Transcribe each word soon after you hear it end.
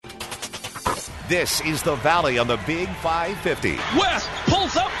This is the Valley on the Big 550. West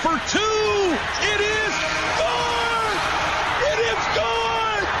pulls up for two. It is good. It is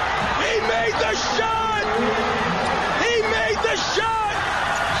good. He made the shot. He made the shot.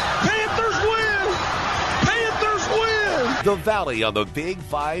 Panthers win. Panthers win. The Valley on the Big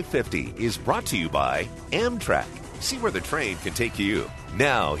 550 is brought to you by Amtrak. See where the train can take you.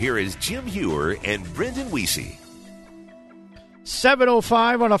 Now, here is Jim Hewer and Brendan Weesey.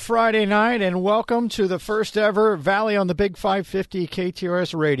 7:05 on a Friday night, and welcome to the first ever Valley on the Big 550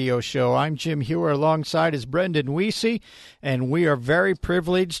 KTRS radio show. I'm Jim Hewer, alongside is Brendan Weesey, and we are very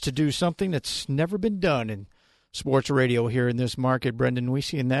privileged to do something that's never been done in sports radio here in this market, Brendan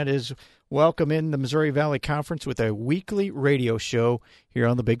Weesey, and that is welcome in the Missouri Valley Conference with a weekly radio show here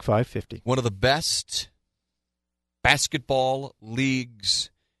on the Big 550. One of the best basketball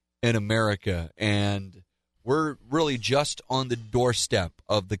leagues in America, and we're really just on the doorstep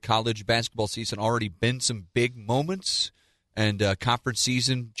of the college basketball season. Already been some big moments, and conference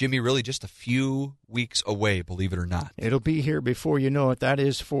season, Jimmy, really just a few weeks away, believe it or not. It'll be here before you know it, that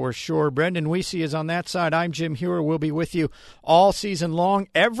is for sure. Brendan Weesey is on that side. I'm Jim Hewer. We'll be with you all season long.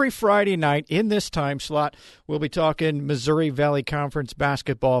 Every Friday night in this time slot, we'll be talking Missouri Valley Conference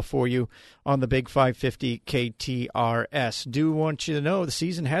basketball for you on the Big 550 KTRS. Do want you to know the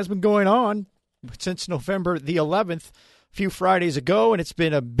season has been going on since November the 11th, a few Fridays ago, and it's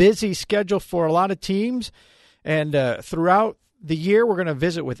been a busy schedule for a lot of teams. And throughout the year, we're going to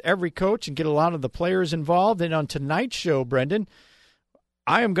visit with every coach and get a lot of the players involved. And on tonight's show, Brendan,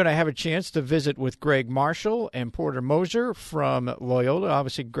 I am going to have a chance to visit with Gregg Marshall and Porter Moser from Loyola.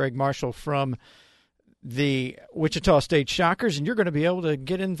 Obviously, Gregg Marshall from the Wichita State Shockers, and you're going to be able to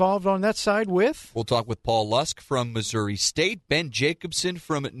get involved on that side with? We'll talk with Paul Lusk from Missouri State, Ben Jacobson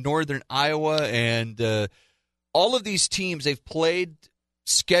from Northern Iowa, and all of these teams, they've played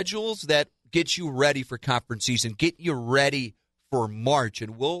schedules that get you ready for conference season, get you ready for March,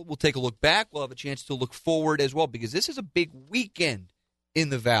 and we'll take a look back. We'll have a chance to look forward as well, because this is a big weekend in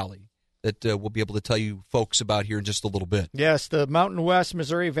the Valley that we'll be able to tell you folks about here in just a little bit. Yes, the Mountain West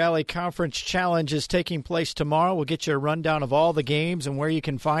Missouri Valley Conference Challenge is taking place tomorrow. We'll get you a rundown of all the games and where you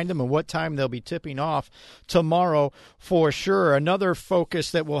can find them and what time they'll be tipping off tomorrow for sure. Another focus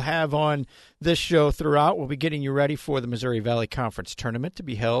that we'll have on this show throughout, we'll be getting you ready for the Missouri Valley Conference Tournament to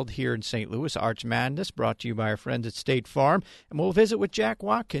be held here in St. Louis. Arch Madness, brought to you by our friends at State Farm. And we'll visit with Jack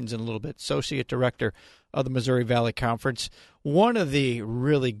Watkins in a little bit, Associate Director of the Missouri Valley Conference. One of the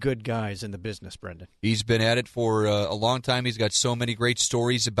really good guys in the business, Brendan. He's been at it for a long time. He's got so many great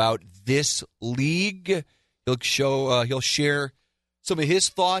stories about this league. He'll share some of his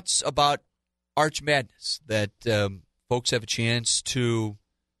thoughts about Arch Madness, that folks have a chance to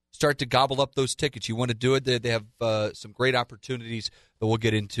start to gobble up those tickets. You want to do it? They have some great opportunities that we'll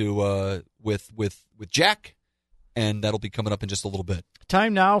get into with Jack, and that'll be coming up in just a little bit.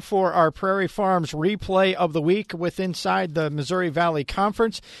 Time now for our Prairie Farms replay of the week with Inside the Missouri Valley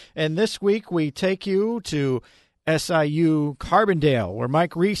Conference. And this week we take you to SIU Carbondale, where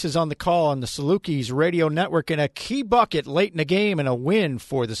Mike Reese is on the call on the Salukis radio network, in a key bucket late in the game and a win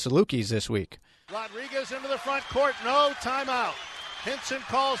for the Salukis this week. Rodriguez into the front court. No timeout. Hinson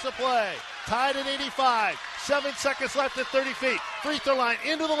calls the play. Tied at 85. 7 seconds left at 30 feet. Free throw line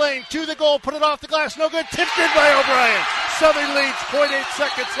into the lane, to the goal. Put it off the glass. No good. Tipped in by O'Brien. Southern leads. 0.8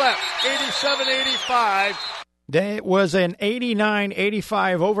 seconds left. 87-85. It was an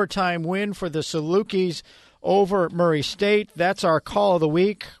 89-85 overtime win for the Salukis over Murray State. That's our call of the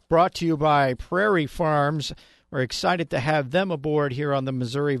week, brought to you by Prairie Farms. We're excited to have them aboard here on the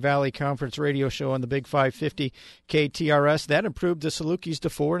Missouri Valley Conference radio show on the Big 550 KTRS. That improved the Salukis to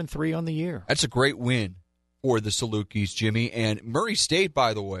 4-3 on the year. That's a great win for the Salukis, Jimmy. And Murray State,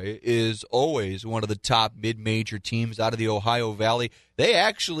 by the way, is always one of the top mid-major teams out of the Ohio Valley. They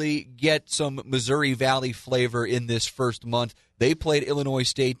actually get some Missouri Valley flavor in this first month. They played Illinois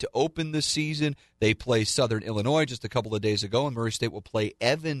State to open the season. They play Southern Illinois just a couple of days ago, and Murray State will play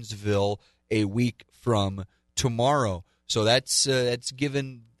Evansville a week from tomorrow. So that's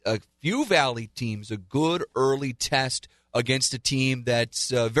given a few Valley teams a good early test against a team that's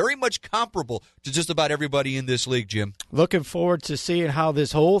very much comparable to just about everybody in this league, Jim. Looking forward to seeing how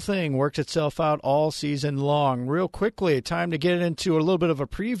this whole thing works itself out all season long. Real quickly, time to get into a little bit of a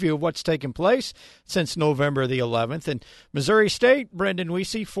preview of what's taken place since November the 11th. And Missouri State, Brendan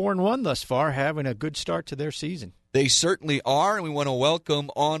Weesey, 4-1 thus far, having a good start to their season. They certainly are, and we want to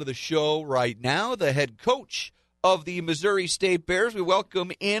welcome onto the show right now the head coach of the Missouri State Bears. We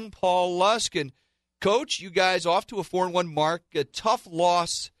welcome in Paul Lusk. And, Coach, you guys off to a 4-1 mark, a tough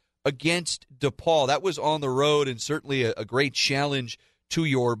loss against DePaul. That was on the road and certainly a great challenge to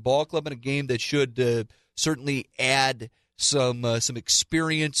your ball club in a game that should certainly add some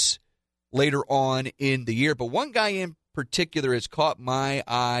experience later on in the year. But one guy in particular has caught my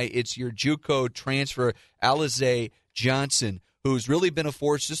eye. It's your JUCO transfer, Alize Johnson, who's really been a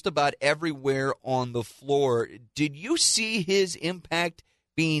force just about everywhere on the floor. Did you see his impact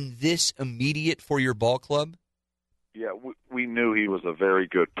being this immediate for your ball club? Yeah, we knew he was a very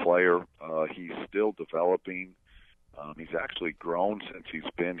good player. He's still developing. He's actually grown since he's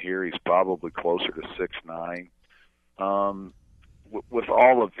been here. He's probably closer to 6'9". With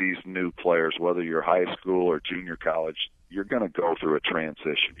all of these new players, whether you're high school or junior college, you're going to go through a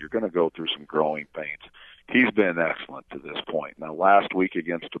transition. You're going to go through some growing pains. He's been excellent to this point. Now, last week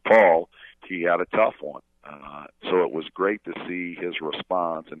against DePaul, he had a tough one. So it was great to see his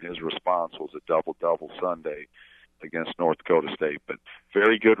response, and his response was a double-double Sunday against North Dakota State. But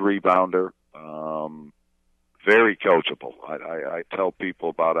very good rebounder, very coachable. I tell people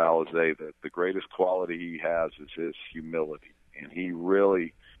about Alize that the greatest quality he has is his humility, and he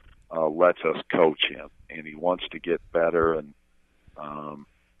really lets us coach him, and he wants to get better, and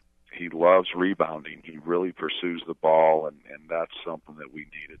he loves rebounding. He really pursues the ball, and that's something that we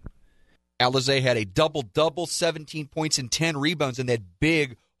needed. Alize had a double-double, 17 points and 10 rebounds in that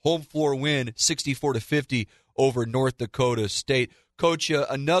big home floor win, 64-50 over North Dakota State. Coach,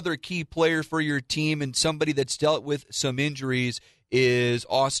 another key player for your team and somebody that's dealt with some injuries is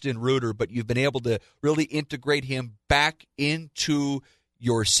Austin Reuter, but you've been able to really integrate him back into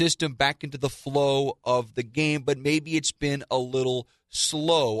your system, back into the flow of the game, but maybe it's been a little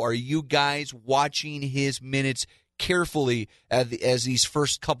slow. Are you guys watching his minutes carefully as these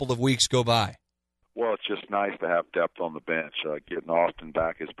first couple of weeks go by? Well, it's just nice to have depth on the bench. Getting Austin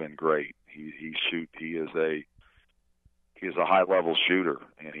back has been great. He is a high-level shooter,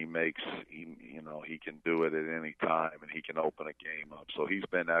 and he can do it at any time, and he can open a game up. So he's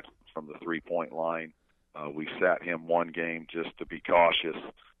been excellent from the three-point line. We sat him one game just to be cautious.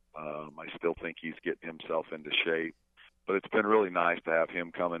 I still think he's getting himself into shape. But it's been really nice to have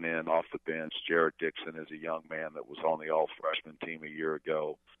him coming in off the bench. Jared Dixon is a young man that was on the all-freshman team a year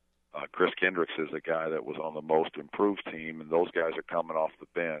ago. Chris Kendricks is a guy that was on the most improved team, and those guys are coming off the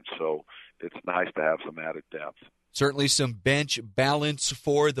bench. So it's nice to have some added depth. Certainly some bench balance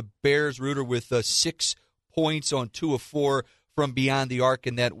for the Bears. Reuter with 6 points on 2 of 4 from beyond the arc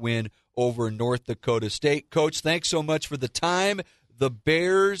in that win over North Dakota State. Coach, thanks so much for the time. The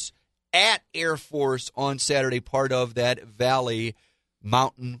Bears at Air Force on Saturday, part of that Valley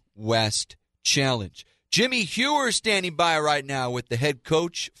Mountain West Challenge. Jimmy Hewer standing by right now with the head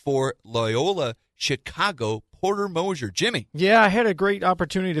coach for Loyola Chicago, Porter Moser. Jimmy. Yeah, I had a great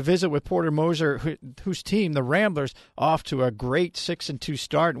opportunity to visit with Porter Moser, whose team, the Ramblers, off to a great 6-2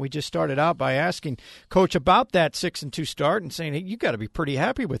 start. And we just started out by asking Coach about that 6-2 start and saying, hey, you got to be pretty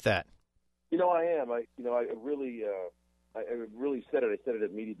happy with that. I am. I really said it. I said it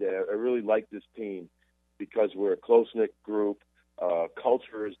at media day. I really like this team because we're a close-knit group.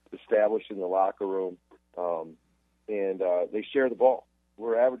 Culture is established in the locker room, and they share the ball.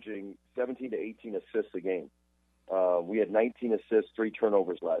 We're averaging 17 to 18 assists a game. We had 19 assists, 3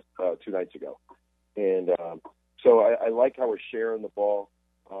 turnovers 2 nights ago. And so I like how we're sharing the ball.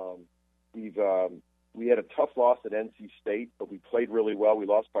 We had a tough loss at NC State, but we played really well. We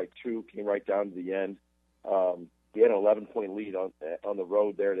lost by 2, came right down to the end. We had an 11-point lead on the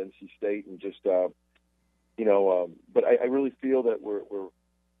road there at NC State, and just but I really feel that we're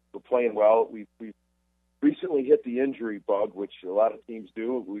playing well. We've recently hit the injury bug, which a lot of teams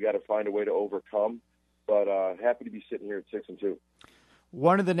do. We got to find a way to overcome. But happy to be sitting here at 6-2.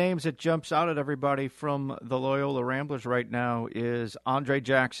 One of the names that jumps out at everybody from the Loyola Ramblers right now is Andre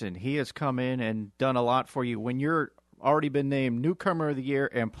Jackson. He has come in and done a lot for you. When you're already been named Newcomer of the Year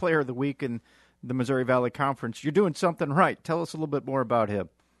and Player of the Week in the Missouri Valley Conference, you're doing something right. Tell us a little bit more about him.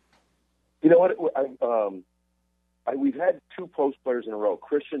 You know what? We've had 2 post players in a row.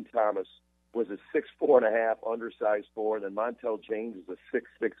 Christian Thomas was a 6'4.5" undersized 4, and then Montel James is a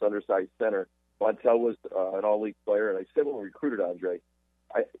 6'6" undersized center. Montel was an all-league player, and I said when we recruited Andre,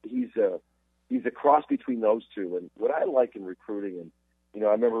 he's a cross between those two. And what I like in recruiting, and I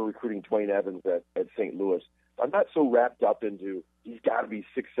remember recruiting Dwayne Evans at St. Louis. I'm not so wrapped up into he's got to be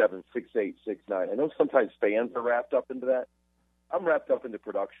 6'7", 6'8", 6'9". I know sometimes fans are wrapped up into that. I'm wrapped up into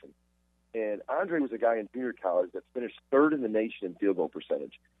production. And Andre was a guy in junior college that finished 3rd in the nation in field goal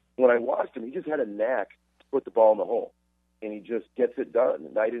percentage. When I watched him, he just had a knack to put the ball in the hole, and he just gets it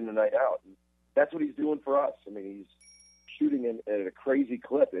done night in and night out. And that's what he's doing for us. I mean, he's shooting at a crazy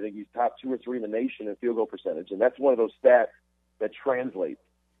clip. I think he's top 2 or 3 in the nation in field goal percentage, and that's one of those stats that translates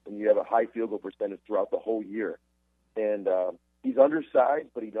when you have a high field goal percentage throughout the whole year. And he's undersized,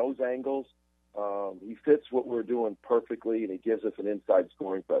 but he knows angles. He fits what we're doing perfectly, and he gives us an inside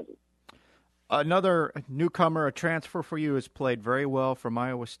scoring presence. Another newcomer, a transfer for you, has played very well from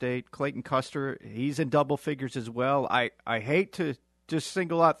Iowa State. Clayton Custer, he's in double figures as well. I hate to just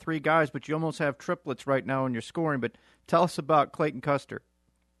single out three guys, but you almost have triplets right now in your scoring. But tell us about Clayton Custer.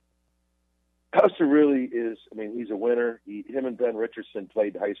 Custer really is, he's a winner. Him and Ben Richardson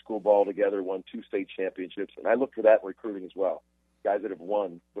played high school ball together, won 2 state championships, and I look for that in recruiting as well. Guys that have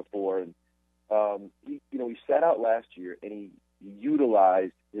won before. And he sat out last year, and he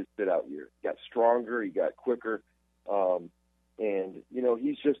utilized his sit-out year. He got stronger, he got quicker, and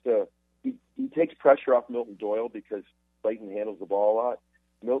he's just he takes pressure off Milton Doyle because Clayton handles the ball a lot.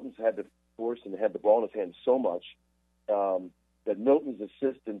 Milton's had to force and had the ball in his hand so much that Milton's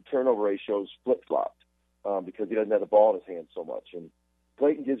assist and turnover ratios flip-flopped because he doesn't have the ball in his hand so much. And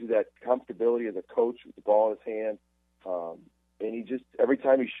Clayton gives you that comfortability as a coach with the ball in his hand, and he just every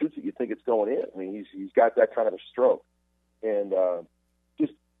time he shoots it, you think it's going in. He's got that kind of a stroke, and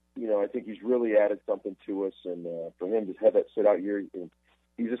I think he's really added something to us. And for him to have that sit-out year,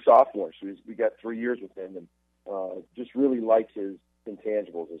 he's a sophomore, so we got 3 years with him, and just really like his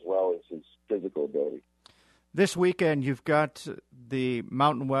intangibles as well as his physical ability. This weekend, you've got the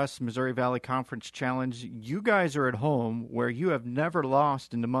Mountain West Missouri Valley Conference Challenge. You guys are at home where you have never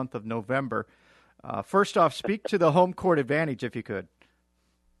lost in the month of November. First off, speak to the home court advantage, if you could.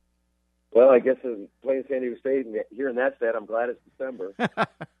 Well, I guess playing San Diego State and hearing that stat, I'm glad it's December.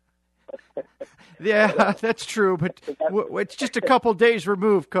 Yeah, that's true, but it's just a couple days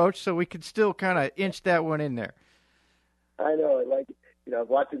removed, Coach, so we can still kind of inch that one in there. I know.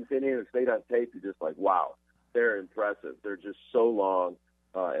 Watching San Diego State on tape, you're just like, wow. They're impressive. They're just so long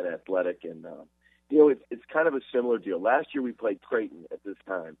and athletic. And, it's kind of a similar deal. Last year we played Creighton at this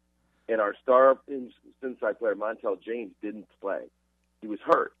time, and our star inside player, Montel James, didn't play. He was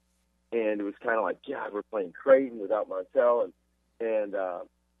hurt. And it was kind of like, God, we're playing Creighton without Montel. And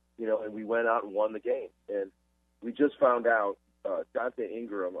we went out and won the game. And we just found out Dante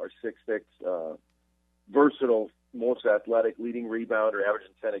Ingram, our 6'6", versatile, most athletic, leading rebounder,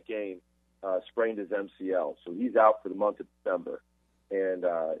 averaging 10 a game, sprained his MCL. So he's out for the month of December. And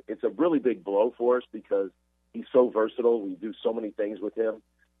it's a really big blow for us because he's so versatile. We do so many things with him.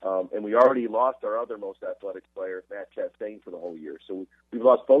 And we already lost our other most athletic player, Matt Chastain, for the whole year. So we've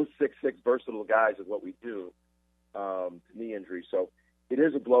lost both 6'6" versatile guys of what we do to knee injury. So it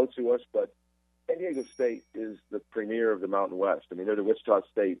is a blow to us, but San Diego State is the premier of the Mountain West. They're the Wichita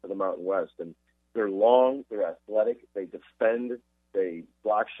State of the Mountain West. And they're long, they're athletic, they defend, they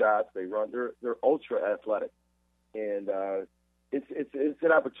block shots, they run. They're ultra athletic, and it's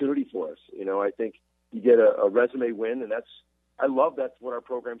an opportunity for us. I think you get a resume win, and that's what our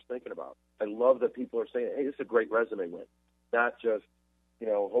program's thinking about. I love that people are saying, "Hey, this is a great resume win," not just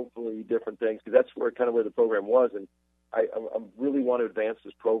hopefully different things, because that's where the program was, and I really want to advance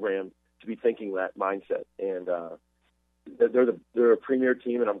this program to be thinking that mindset, and they're a premier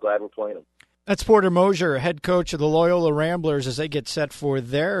team, and I'm glad we're playing them. That's Porter Moser, head coach of the Loyola Ramblers, as they get set for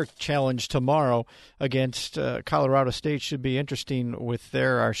their challenge tomorrow against Colorado State. Should be interesting with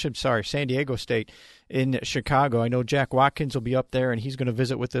San Diego State in Chicago. I know Jack Watkins will be up there, and he's going to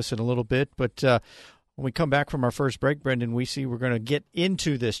visit with us in a little bit. But when we come back from our first break, Brendan, we're going to get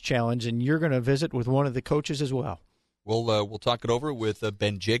into this challenge, and you're going to visit with one of the coaches as well. We'll talk it over with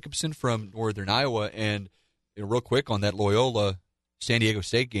Ben Jacobson from Northern Iowa. And real quick on that Loyola San Diego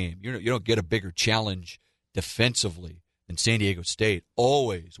State game, you don't get a bigger challenge defensively than San Diego State.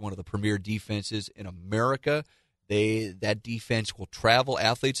 Always one of the premier defenses in America. That defense will travel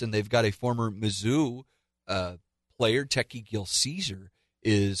athletes, and they've got a former Mizzou player, Teki Gil-Caesar,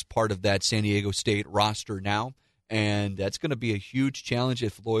 is part of that San Diego State roster now, and that's going to be a huge challenge.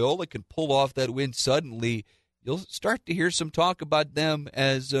 If Loyola can pull off that win suddenly, you'll start to hear some talk about them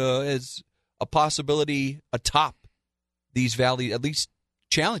as a possibility atop these Valley, at least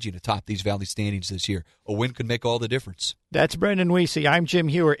challenging atop these Valley standings this year. A win could make all the difference. That's Brendan Weesey. I'm Jim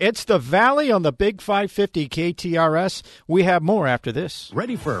Hewer. It's the Valley on the Big 550 KTRS. We have more after this.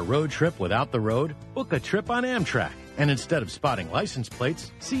 Ready for a road trip without the road? Book a trip on Amtrak. And instead of spotting license plates,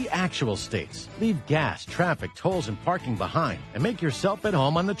 see actual states. Leave gas, traffic, tolls, and parking behind and make yourself at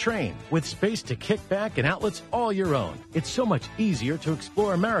home on the train with space to kick back and outlets all your own. It's so much easier to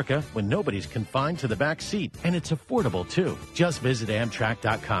explore America when nobody's confined to the back seat. And it's affordable, too. Just visit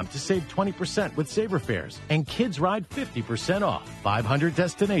Amtrak.com to save 20% with Saver Fares. And kids ride 50% off. 500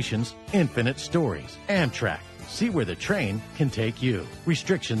 destinations, infinite stories. Amtrak. See where the train can take you.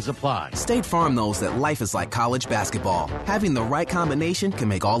 Restrictions apply. State Farm knows that life is like college basketball. Having the right combination can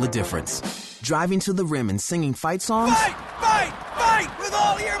make all the difference. Driving to the rim and singing fight songs? Fight! Fight! Fight with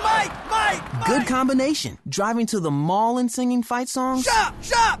all your might! Might! Good combination. Driving to the mall and singing fight songs. Shop!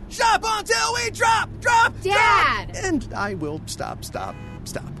 Shop! Shop until we drop! Drop! Dad! Drop! And I will stop.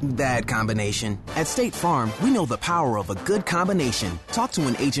 Bad combination. At State Farm, we know the power of a good combination. Talk to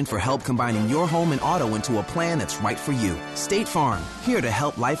an agent for help combining your home and auto into a plan that's right for you. State Farm, here to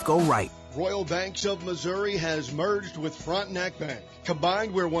help life go right. Royal Banks of Missouri has merged with Frontenac Bank.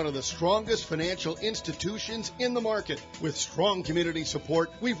 Combined, we're one of the strongest financial institutions in the market. With strong community support,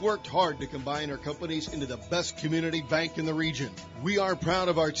 we've worked hard to combine our companies into the best community bank in the region. We are proud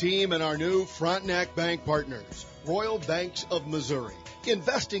of our team and our new Frontenac Bank partners. Royal Banks of Missouri.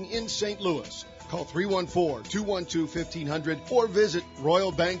 Investing in St. Louis. Call 314-212-1500 or visit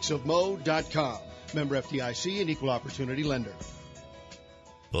royalbanksofmo.com. Member FDIC and Equal Opportunity Lender.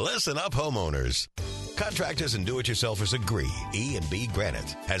 Listen up, homeowners. Contractors and do-it-yourselfers agree E&B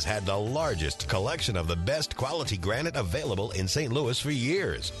Granite has had the largest collection of the best quality granite available in St. Louis for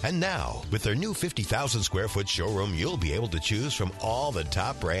years. And now, with their new 50,000 square foot showroom, you'll be able to choose from all the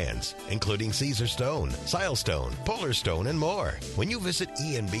top brands, including Caesar Stone, Silestone, Polar Stone, and more. When you visit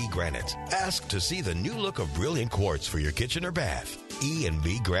E&B Granite, ask to see the new look of brilliant quartz for your kitchen or bath.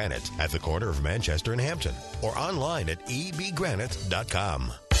 E&B Granite at the corner of Manchester and Hampton, or online at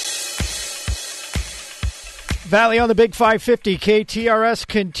ebgranite.com. Valley on the Big 550, KTRS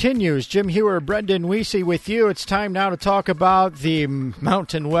continues. Jim Hewer, Brendan Weesey with you. It's time now to talk about the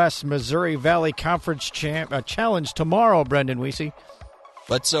Mountain West Missouri Valley Conference Challenge tomorrow, Brendan Weesey.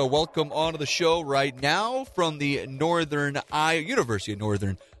 Let's welcome onto the show right now from the University of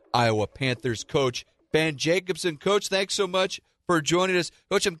Northern Iowa Panthers coach, Ben Jacobson. Coach, thanks so much for joining us.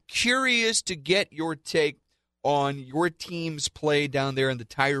 Coach, I'm curious to get your take on your team's play down there in the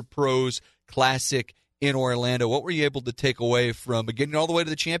Tire Pros Classic in Orlando. What were you able to take away from getting all the way to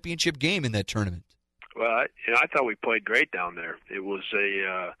the championship game in that tournament? Well, I thought we played great down there. It was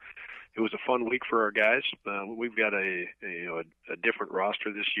a fun week for our guys. We've got a different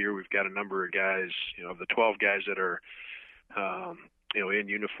roster this year. We've got a number of guys, of the 12 guys that are in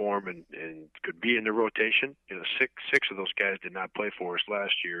uniform and could be in the rotation. Six of those guys did not play for us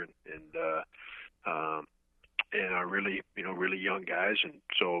last year, and are really young guys. And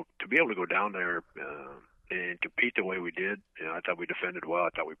so to be able to go down there and compete the way we did, I thought we defended well. I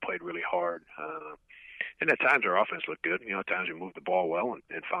thought we played really hard. And at times our offense looked good. At times we moved the ball well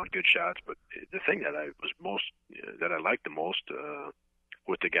and found good shots. But the thing that I liked the most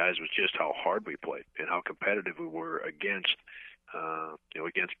with the guys was just how hard we played and how competitive we were against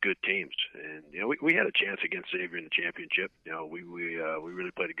good teams. And we had a chance against Xavier in the championship. We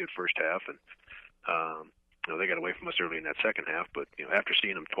really played a good first half, and they got away from us early in that second half. But after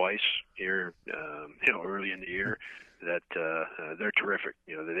seeing them twice here, early in the year, that they're terrific.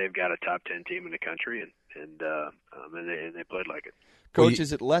 They've got a top 10 team in the country, and they played like it. Coach,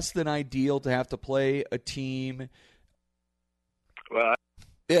 is it less than ideal to have to play a team? Well,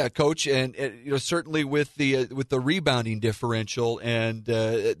 yeah, Coach, and certainly with the rebounding differential, and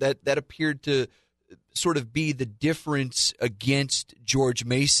that appeared to sort of be the difference against George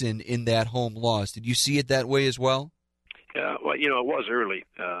Mason in that home loss. Did you see it that way as well? Yeah, well, it was early,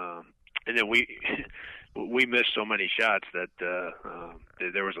 and then we missed so many shots that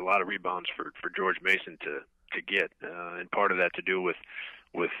there was a lot of rebounds for George Mason to get, and part of that to do with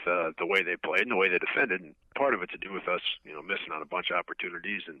the way they played and the way they defended, and part of it to do with us, missing on a bunch of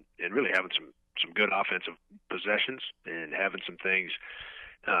opportunities and really having some good offensive possessions and having some things,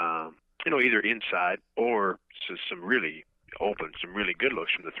 either inside or some really open, some really good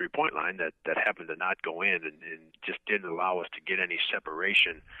looks from the three-point line that happened to not go in and just didn't allow us to get any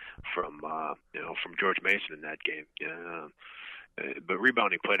separation from George Mason in that game. But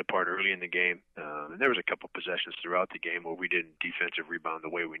rebounding played a part early in the game, and there was a couple possessions throughout the game where we didn't defensive rebound the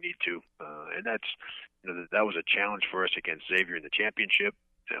way we need to, and that's that was a challenge for us against Xavier in the championship.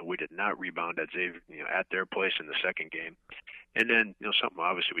 We did not rebound at Xavier, at their place in the second game, and then something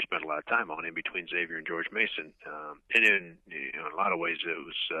obviously we spent a lot of time on in between Xavier and George Mason, and in a lot of ways it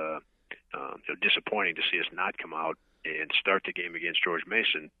was disappointing to see us not come out and start the game against George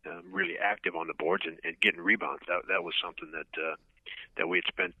Mason, really active on the boards and getting rebounds. That was something that we had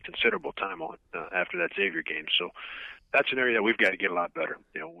spent considerable time on after that Xavier game. So that's an area that we've got to get a lot better.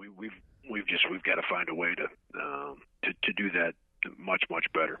 We've got to find a way to do that much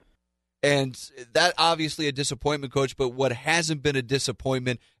better. And that obviously a disappointment, Coach. But what hasn't been a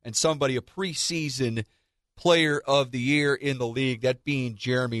disappointment, and somebody a preseason player of the year in the league, that being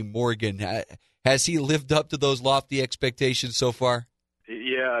Jeremy Morgan. Has he lived up to those lofty expectations so far?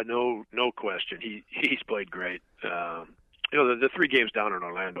 Yeah, no question. He's played great. The 3 games down in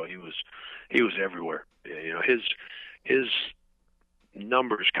Orlando, he was everywhere. his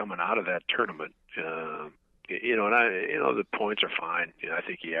numbers coming out of that tournament, and the points are fine. I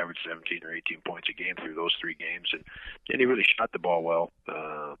think he averaged 17 or 18 points a game through those 3 games, and he really shot the ball well,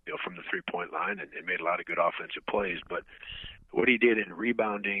 from the 3-point line, and made a lot of good offensive plays. But what he did in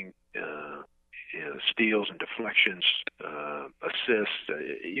rebounding, steals and deflections, assists,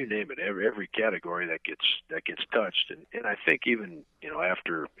 you name it, every category that gets touched, and I think even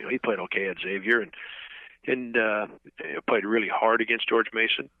after he played okay at Xavier and played really hard against George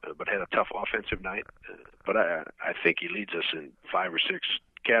Mason, but had a tough offensive night. But I think he leads us in 5 or 6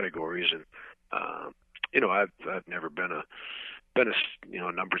 categories, and I've never been a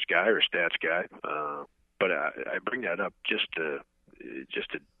numbers guy or stats guy, but I bring that up just to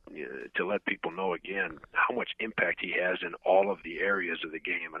let people know again how much impact he has in all of the areas of the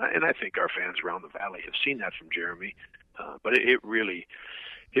game, and I think our fans around the Valley have seen that from Jeremy, but it really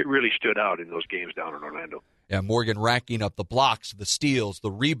stood out in those games down in Orlando. Yeah, Morgan racking up the blocks, the steals,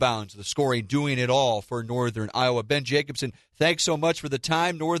 the rebounds, the scoring, doing it all for Northern Iowa. Ben Jacobson, thanks so much for the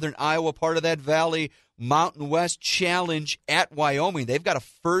time. Northern Iowa, part of that Valley Mountain West Challenge at Wyoming. They've got a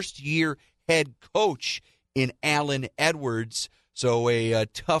first-year head coach in Alan Edwards, so a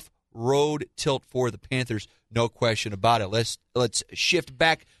tough road tilt for the Panthers, no question about it. Let's shift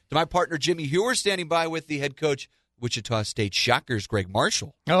back to my partner Jimmy Hewer, standing by with the head coach, Wichita State Shockers, Gregg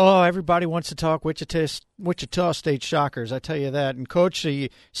Marshall. Oh, everybody wants to talk Wichita State Shockers, I tell you that. And Coach,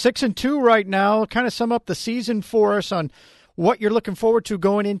 6-2 right now. Kind of sum up the season for us on what you're looking forward to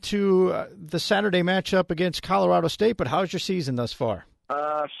going into the Saturday matchup against Colorado State. But how's your season thus far?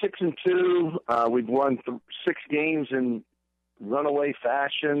 6-2. We've won 6 games in runaway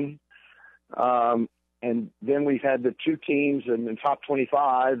fashion. And then we've had the 2 teams in the top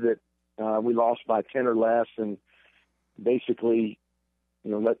 25 that we lost by 10 or less, and basically,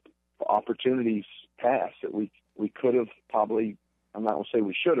 let opportunities pass that we could have probably, I'm not going to say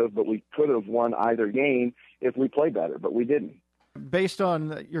we should have, but we could have won either game if we played better, but we didn't. Based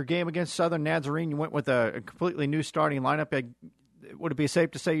on your game against Southern Nazarene, you went with a completely new starting lineup. Would it be safe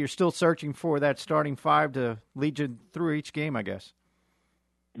to say you're still searching for that starting 5 to lead you through each game, I guess?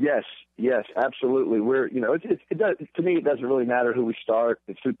 Yes, absolutely. We're, it does, to me, it doesn't really matter who we start.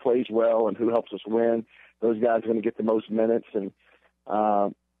 It's who plays well and who helps us win. Those guys are going to get the most minutes, and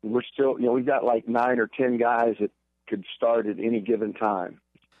we're still, we've got like 9 or 10 guys that could start at any given time.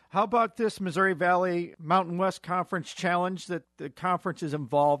 How about this Missouri Valley Mountain West Conference Challenge that the conference is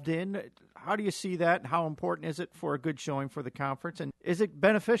involved in? How do you see that? How important is it for a good showing for the conference, and is it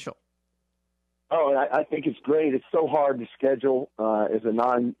beneficial? Oh, I think it's great. It's so hard to schedule as a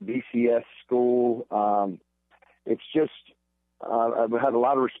non-BCS school. It's just I've had a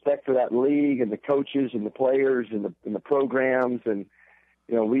lot of respect for that league and the coaches and the players and the programs, and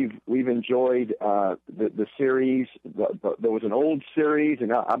we've enjoyed the series. There was an old series,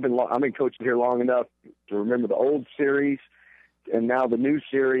 and I've been coaching here long enough to remember the old series, and now the new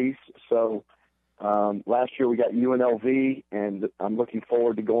series. So. Last year we got UNLV, and I'm looking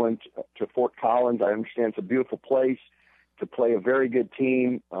forward to going to Fort Collins. I understand it's a beautiful place to play a very good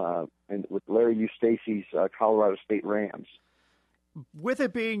team, and with Larry Eustace's Colorado State Rams. With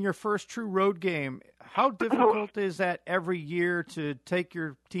it being your first true road game, how difficult is that every year to take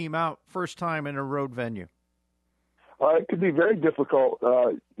your team out first time in a road venue? It could be very difficult.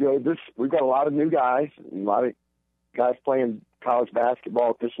 We've got a lot of new guys, a lot of guys playing college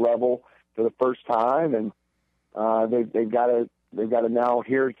basketball at this level for the first time, and they've got to now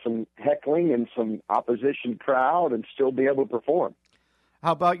hear some heckling and some opposition crowd and still be able to perform.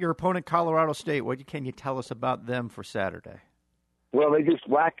 How about your opponent, Colorado State? What can you tell us about them for Saturday? Well, they just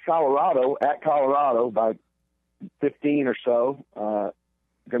whacked Colorado by 15 or so.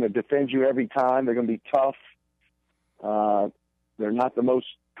 Going to defend you every time. They're going to be tough. They're not the most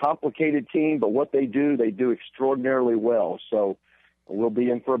complicated team, but what they do extraordinarily well. So we'll be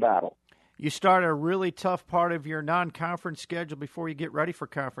in for a battle. You start a really tough part of your non-conference schedule before you get ready for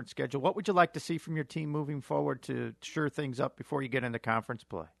conference schedule. What would you like to see from your team moving forward to shore things up before you get into conference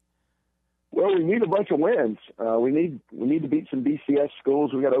play? Well, we need a bunch of wins. We need to beat some BCS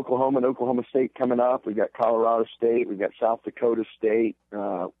schools. We got Oklahoma and Oklahoma State coming up. We got Colorado State. We got South Dakota State.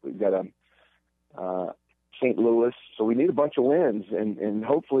 We've got St. Louis. So we need a bunch of wins, and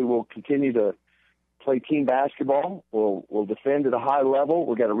hopefully we'll continue to play team basketball. We'll defend at a high level.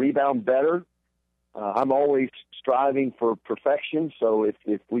 We've got to rebound better. I'm always striving for perfection, so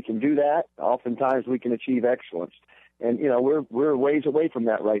if we can do that, oftentimes we can achieve excellence. And we're ways away from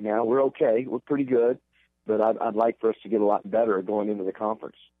that right now. We're okay. We're pretty good, but I'd like for us to get a lot better going into the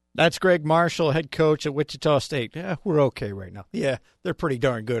conference. That's Gregg Marshall, head coach at Wichita State. Yeah, we're okay right now. Yeah, they're pretty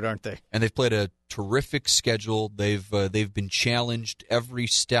darn good, aren't they? And they've played a terrific schedule. They've been challenged every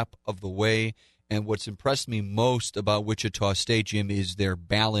step of the way. And what's impressed me most about Wichita State, Jim, is their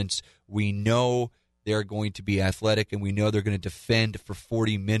balance. We know they're going to be athletic, and we know they're going to defend for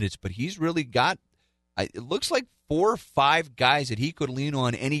 40 minutes. But he's really got, it looks like 4 or 5 guys that he could lean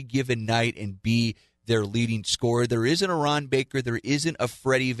on any given night and be their leading scorer. There isn't a Ron Baker. There isn't a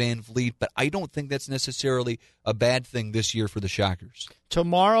Freddie Van Vliet, but I don't think that's necessarily a bad thing this year for the Shockers.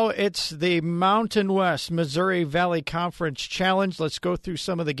 Tomorrow, it's the Mountain West Missouri Valley Conference Challenge. Let's go through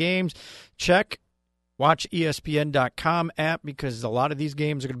some of the games. Watch ESPN.com app because a lot of these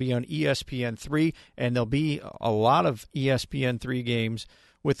games are going to be on ESPN3, and there'll be a lot of ESPN3 games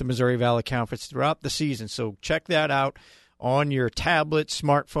with the Missouri Valley Conference throughout the season. So check that out on your tablet,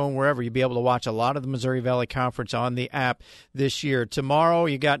 smartphone, wherever. You'll be able to watch a lot of the Missouri Valley Conference on the app this year. Tomorrow,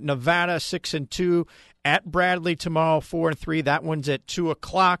 you got Nevada 6-2 at Bradley tomorrow, 4-3. That one's at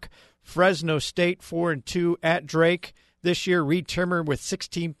 2:00. Fresno State 4-2 at Drake. This year, Reed Timmer with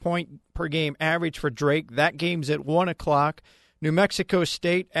 16-point-per-game average for Drake. That game's at 1:00. New Mexico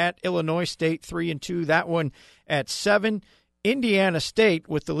State at Illinois State, 3-2. That one at 7. Indiana State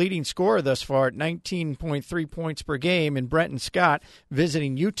with the leading scorer thus far at 19.3 points per game, and Brenton Scott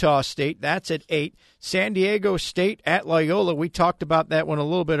visiting Utah State. That's at 8. San Diego State at Loyola. We talked about that one a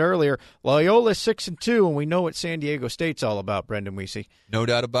little bit earlier. Loyola 6-2, and we know what San Diego State's all about, Brendan Weesey. No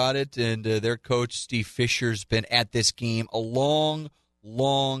doubt about it, and their coach, Steve Fisher's been at this game a long,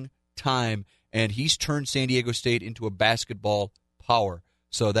 long time, and he's turned San Diego State into a basketball power.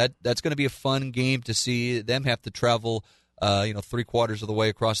 So that's going to be a fun game to see them have to travel 3/4 of the way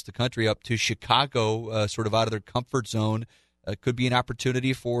across the country up to Chicago, sort of out of their comfort zone. Could be an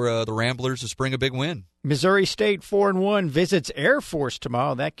opportunity for the Ramblers to spring a big win. Missouri State 4-1 visits Air Force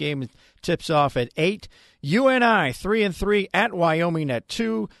tomorrow. That game tips off at 8. UNI 3-3 at Wyoming at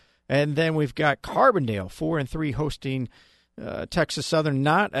 2. And then we've got Carbondale 4-3 hosting Texas Southern.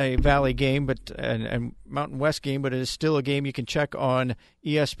 Not a Valley game, but and Mountain West game, but it is still a game you can check on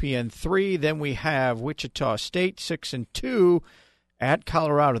ESPN3. Then we have Wichita State 6-2 at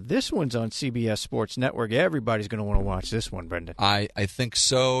Colorado. This one's on CBS Sports Network. Everybody's going to want to watch this one, Brendan. I think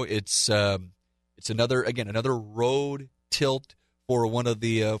so. It's another road tilt for one of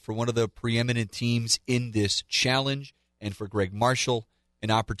the preeminent teams in this challenge, and for Gregg Marshall, an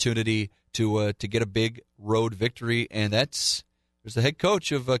opportunity to get a big road victory, and there's the head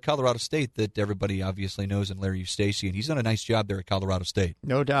coach of Colorado State that everybody obviously knows, and Larry Eustachy, and he's done a nice job there at Colorado State.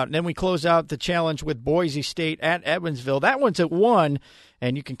 No doubt. And then we close out the challenge with Boise State at Evansville. That one's at 1,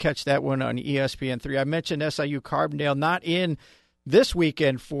 and you can catch that one on ESPN3. I mentioned SIU Carbondale not in this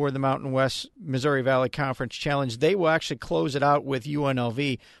weekend for the Mountain West Missouri Valley Conference Challenge. They will actually close it out with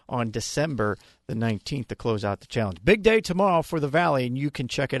UNLV on December the 19th to close out the challenge. Big day tomorrow for the Valley, and you can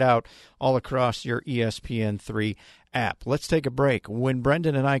check it out all across your ESPN3 app. Let's take a break. When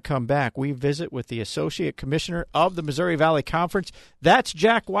Brendan and I come back, we visit with the Associate Commissioner of the Missouri Valley Conference. That's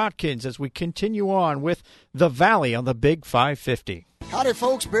Jack Watkins as we continue on with the Valley on the Big 550. Howdy,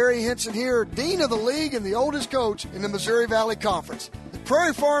 folks. Barry Henson here, Dean of the League and the oldest coach in the Missouri Valley Conference. The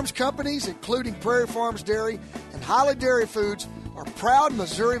Prairie Farms companies, including Prairie Farms Dairy and Holly Dairy Foods, are proud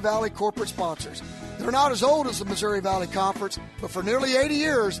Missouri Valley corporate sponsors. They're not as old as the Missouri Valley Conference, but for nearly 80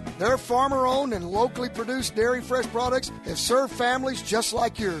 years, their farmer-owned and locally produced dairy fresh products have served families just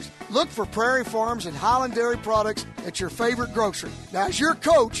like yours. Look for Prairie Farms and Highland Dairy products at your favorite grocery. Now, as your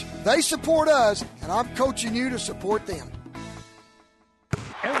coach, they support us, and I'm coaching you to support them.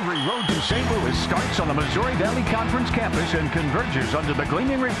 Every road to St. Louis starts on the Missouri Valley Conference campus and converges under the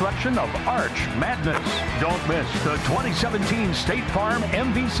gleaming reflection of Arch Madness. Don't miss the 2017 State Farm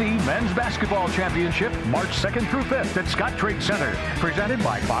MVC Men's Basketball Championship, March 2nd through 5th at Scott Trade Center, presented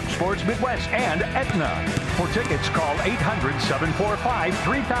by Fox Sports Midwest and Aetna. For tickets, call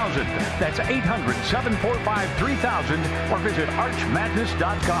 800-745-3000. That's 800-745-3000 or visit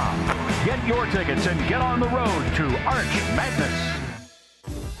archmadness.com. Get your tickets and get on the road to Arch Madness.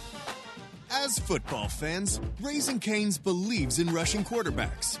 As football fans, Raising Cane's believes in rushing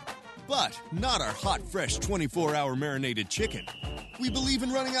quarterbacks. But not our hot, fresh, 24-hour marinated chicken. We believe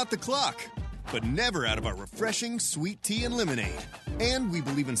in running out the clock, but never out of our refreshing sweet tea and lemonade. And we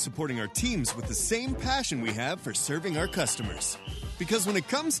believe in supporting our teams with the same passion we have for serving our customers. Because when it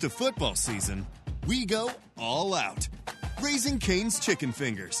comes to football season, we go all out. Raising Cane's Chicken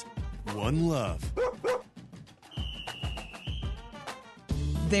Fingers. One love.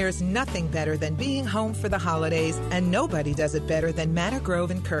 There's nothing better than being home for the holidays, and nobody does it better than Manor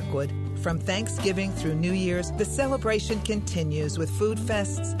Grove in Kirkwood. From Thanksgiving through New Year's, the celebration continues with food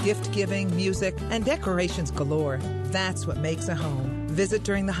fests, gift-giving, music, and decorations galore. That's what makes a home. Visit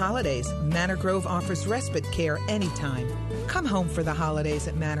during the holidays. Manor Grove offers respite care anytime. Come home for the holidays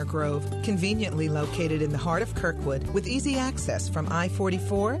at Manor Grove, conveniently located in the heart of Kirkwood with easy access from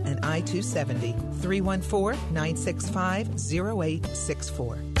I-44 and I-270.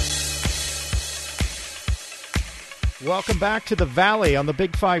 314-965-0864. Welcome back to the Valley on the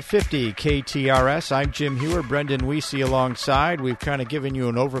Big 550 KTRS. I'm Jim Hewer, Brendan Weesey alongside. We've kind of given you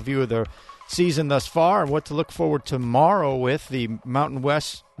an overview of the season thus far and what to look forward tomorrow with the Mountain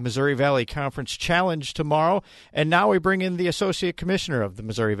West Missouri Valley Conference Challenge tomorrow. And now we bring in the Associate Commissioner of the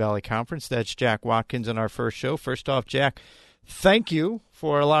Missouri Valley Conference. That's Jack Watkins in our first show. First off, Jack, thank you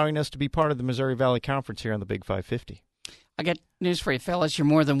for allowing us to be part of the Missouri Valley Conference here on the Big 550. I got news for you, fellas. You're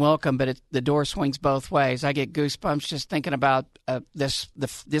more than welcome, but the door swings both ways. I get goosebumps just thinking about this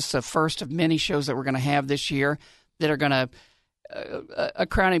first of many shows that we're going to have this year that are going to a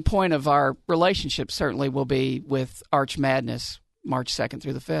crowning point of our relationship certainly will be with Arch Madness, March 2nd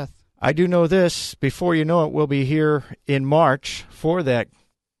through the 5th. I do know this. Before you know it, we'll be here in March for that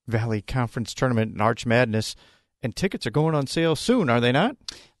Valley Conference tournament and Arch Madness, and tickets are going on sale soon, are they not?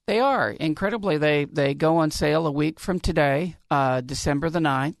 They are. Incredibly, they go on sale a week from today, December the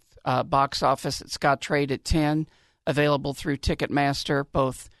 9th. Box office at Scottrade at 10, available through Ticketmaster,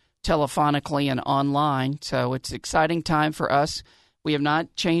 both telephonically and online. So it's an exciting time for us. We have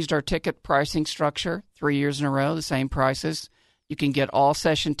not changed our ticket pricing structure 3 years in a row, the same prices. You can get all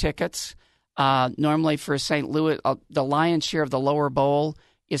session tickets. Normally for St. Louis, the lion's share of the lower bowl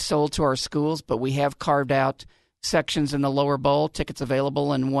is sold to our schools, but we have carved out sections in the lower bowl, tickets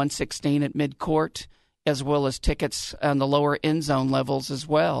available in 116 at midcourt, as well as tickets on the lower end zone levels as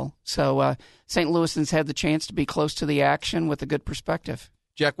well. So St. Louisans had the chance to be close to the action with a good perspective.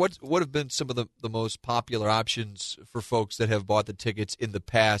 Jack, what have been some of the most popular options for folks that have bought the tickets in the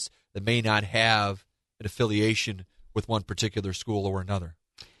past that may not have an affiliation with one particular school or another?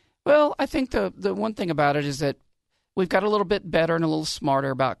 Well, I think the one thing about it is that we've got a little bit better and a little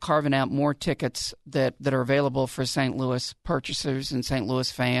smarter about carving out more tickets that are available for St. Louis purchasers and St.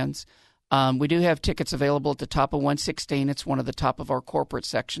 Louis fans. We do have tickets available at the top of 116. It's one of the top of our corporate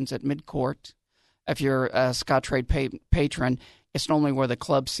sections at midcourt. If you're a Scottrade patron, it's normally where the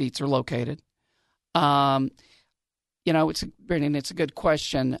club seats are located. It's a good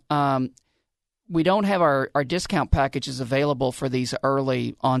question. We don't have our discount packages available for these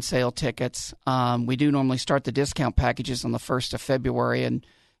early on-sale tickets. We do normally start the discount packages on the 1st of February, and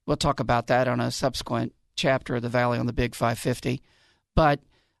we'll talk about that on a subsequent chapter of the Valley on the Big 550. But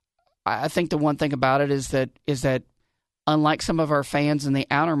I think the one thing about it is that unlike some of our fans in the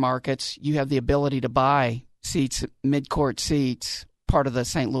outer markets, you have the ability to buy seats, mid-court seats, part of the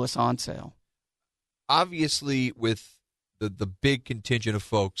St. Louis on sale. Obviously, with the big contingent of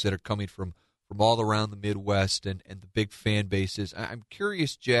folks that are coming from all around the Midwest and the big fan bases, I'm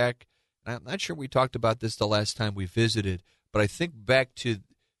curious, Jack, and I'm not sure we talked about this the last time we visited, but I think back to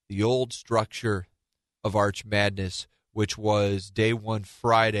the old structure of Arch Madness, which was day one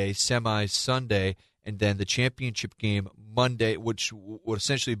Friday, semis Sunday, and then the championship game Monday, which would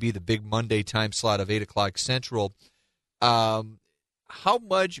essentially be the big Monday time slot of 8 o'clock Central. How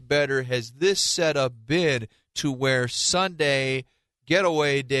much better has this setup been to where Sunday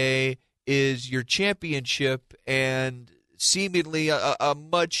getaway day is your championship and seemingly a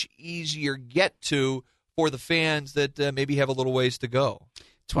much easier get to for the fans that maybe have a little ways to go?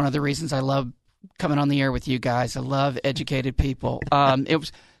 It's one of the reasons I love coming on the air with you guys. I love educated people. It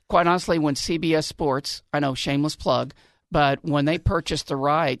was quite honestly when CBS Sports, I know, shameless plug, but when they purchased the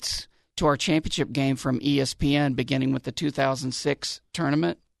rights to our championship game from ESPN beginning with the 2006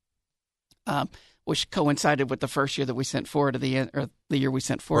 tournament, which coincided with the first year that we sent forward to the year we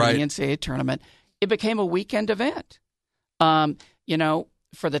sent forward to the NCAA tournament, it became a weekend event. For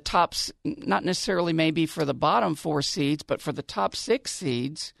the tops, not necessarily maybe for the bottom 4 seeds, but for the top 6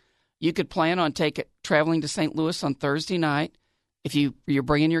 seeds, you could plan on traveling to St. Louis on Thursday night. If you're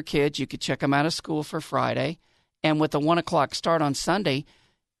bringing your kids, you could check them out of school for Friday. And with a 1 o'clock start on Sunday,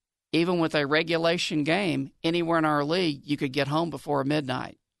 even with a regulation game, anywhere in our league, you could get home before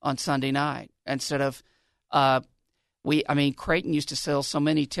midnight on Sunday night. Instead of, Creighton used to sell so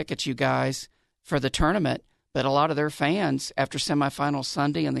many tickets, you guys, for the tournament, but a lot of their fans, after semifinal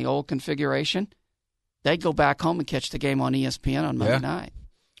Sunday in the old configuration, they'd go back home and catch the game on ESPN on Monday night.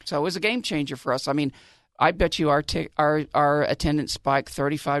 So it was a game changer for us. I mean, I bet you our attendance spiked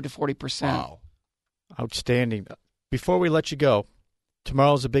 35 to 40%. Wow. Outstanding. Before we let you go,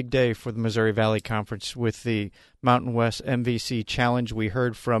 Tomorrow's a big day for the Missouri Valley Conference with the Mountain West MVC Challenge. We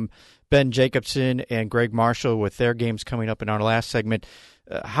heard from Ben Jacobson and Gregg Marshall with their games coming up in our last segment.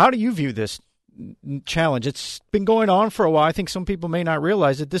 How do you view this challenge? It's been going on for a while. I think some people may not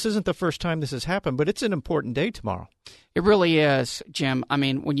realize that this isn't the first time this has happened, but it's an important day tomorrow. It really is, Jim. I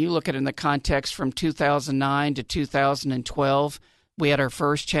mean, when you look at it in the context from 2009 to 2012, we had our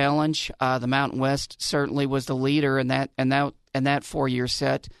first challenge. The Mountain West certainly was the leader in that 4-year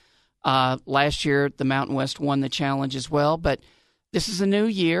set. Last year, the Mountain West won the challenge as well. But this is a new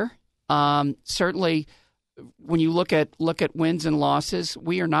year. Certainly, when you look at wins and losses,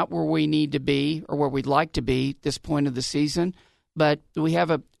 we are not where we need to be or where we'd like to be at this point of the season. But we have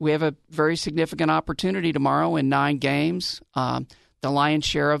a very significant opportunity tomorrow in 9 games. The lion's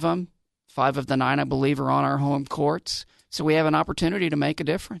share of them, 5 of the 9, I believe, are on our home courts. So we have an opportunity to make a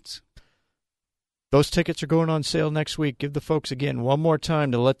difference. Those tickets are going on sale next week. Give the folks, again, one more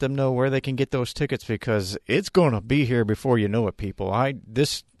time to let them know where they can get those tickets, because it's going to be here before you know it, people.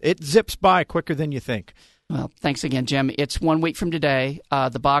 It zips by quicker than you think. Well, thanks again, Jim. It's 1 week from today.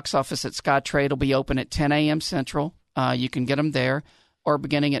 The box office at Scottrade will be open at 10 a.m. Central. You can get them there, or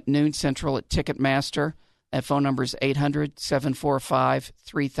beginning at noon Central at Ticketmaster. That phone number is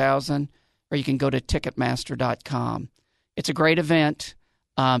 800-745-3000, or you can go to Ticketmaster.com. It's a great event.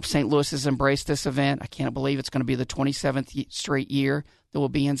 St. Louis has embraced this event. I can't believe it's going to be the 27th straight year that we'll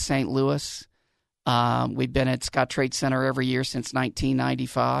be in St. Louis. We've been at Scottrade Center every year since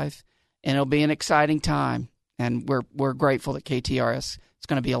 1995, and it'll be an exciting time. And we're grateful that KTRS is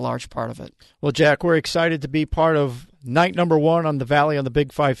going to be a large part of it. Well, Jack, we're excited to be part of night number 1 on the Valley on the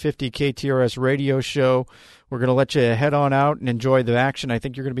Big 550 KTRS radio show. We're going to let you head on out and enjoy the action. I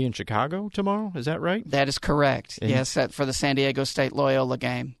think you're going to be in Chicago tomorrow. Is that right? That is correct. Yes, for the San Diego State Loyola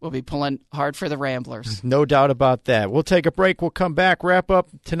game. We'll be pulling hard for the Ramblers. No doubt about that. We'll take a break. We'll come back, wrap up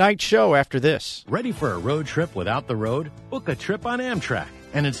tonight's show after this. Ready for a road trip without the road? Book a trip on Amtrak.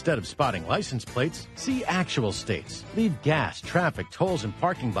 And instead of spotting license plates, see actual states. Leave gas, traffic, tolls, and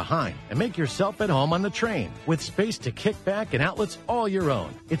parking behind and make yourself at home on the train with space to kick back and outlets all your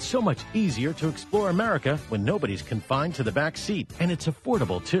own. It's so much easier to explore America when nobody's confined to the back seat, and it's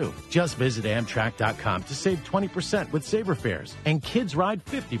affordable too. Just visit Amtrak.com to save 20% with Saver Fares, and kids ride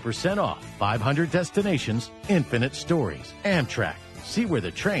 50% off. 500 destinations, infinite stories. Amtrak. See where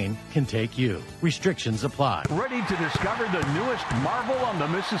the train can take you. Restrictions apply. Ready to discover the newest marvel on the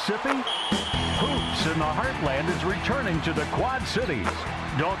Mississippi? Hoops in the Heartland is returning to the Quad Cities.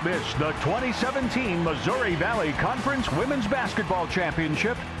 Don't miss the 2017 Missouri Valley Conference Women's Basketball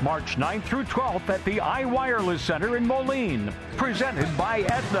Championship, March 9th through 12th at the iWireless Center in Moline. Presented by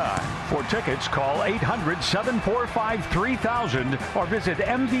Aetna. For tickets, call 800-745-3000 or visit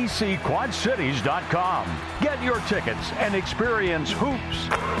MVCQuadCities.com. Get your tickets and experience hoops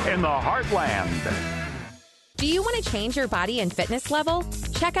in the Heartland. Do you want to change your body and fitness level?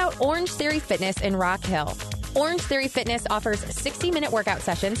 Check out Orange Theory Fitness in Rock Hill. Orange Theory Fitness offers 60-minute workout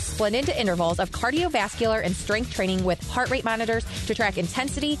sessions split into intervals of cardiovascular and strength training with heart rate monitors to track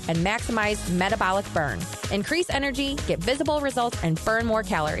intensity and maximize metabolic burn. Increase energy, get visible results, and burn more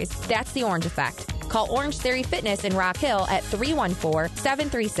calories. That's the Orange Effect. Call Orange Theory Fitness in Rock Hill at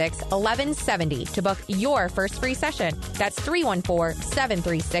 314-736-1170 to book your first free session. That's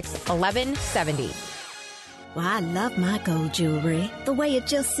 314-736-1170. Well, I love my gold jewelry. The way it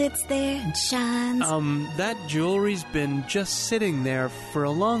just sits there and shines. That jewelry's been just sitting there for a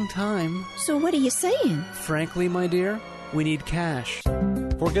long time. So what are you saying? Frankly, my dear, we need cash.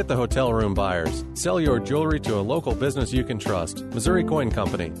 Forget the hotel room buyers. Sell your jewelry to a local business you can trust. Missouri Coin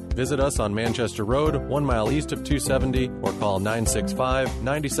Company. Visit us on Manchester Road, 1 mile east of 270, or call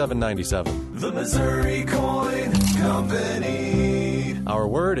 965-9797. The Missouri Coin Company. Our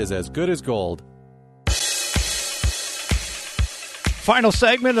word is as good as gold. Final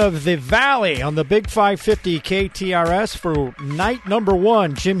segment of the Valley on the Big 550 KTRS for night number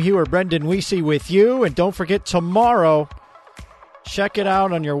 1. Jim Hewer, Brendan Weesey with you. And don't forget tomorrow, check it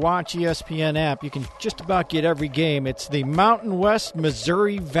out on your Watch ESPN app. You can just about get every game. It's the Mountain West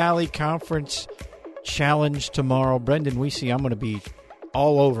Missouri Valley Conference Challenge tomorrow. Brendan Weesey, I'm going to be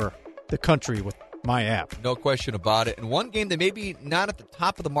all over the country with my app. No question about it. And one game that maybe not at the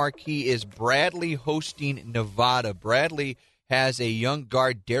top of the marquee is Bradley hosting Nevada. Bradley has a young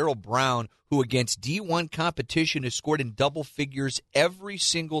guard, Darryl Brown, who against D1 competition has scored in double figures every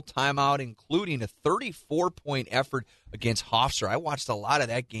single time out, including a 34-point effort against Hofstra. I watched a lot of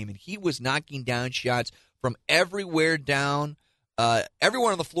that game, and he was knocking down shots from everywhere down,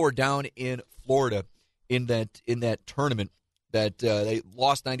 everyone on the floor down in Florida in that tournament that they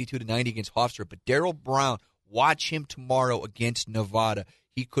lost 92-90 against Hofstra. But Darryl Brown, Watch him tomorrow against Nevada.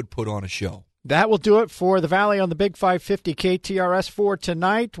 He could put on a show. That will do it for the Valley on the Big 550 KTRS for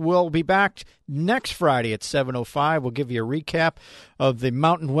tonight. We'll be back next Friday at 7:05. We'll give you a recap of the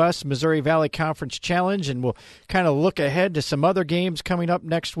Mountain West Missouri Valley Conference Challenge, and we'll kind of look ahead to some other games coming up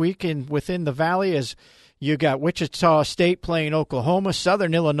next week within the Valley as you got Wichita State playing Oklahoma.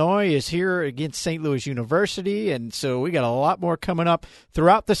 Southern Illinois is here against St. Louis University, and so we got a lot more coming up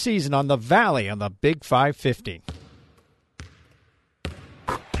throughout the season on the Valley on the Big 550.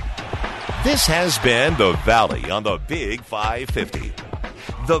 This has been the Valley on the Big 550.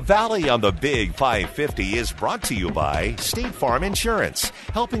 The Valley on the Big 550 is brought to you by State Farm Insurance,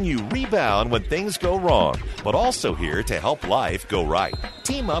 helping you rebound when things go wrong, but also here to help life go right.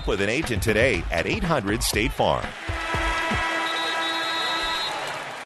 Team up with an agent today at 800 State Farm.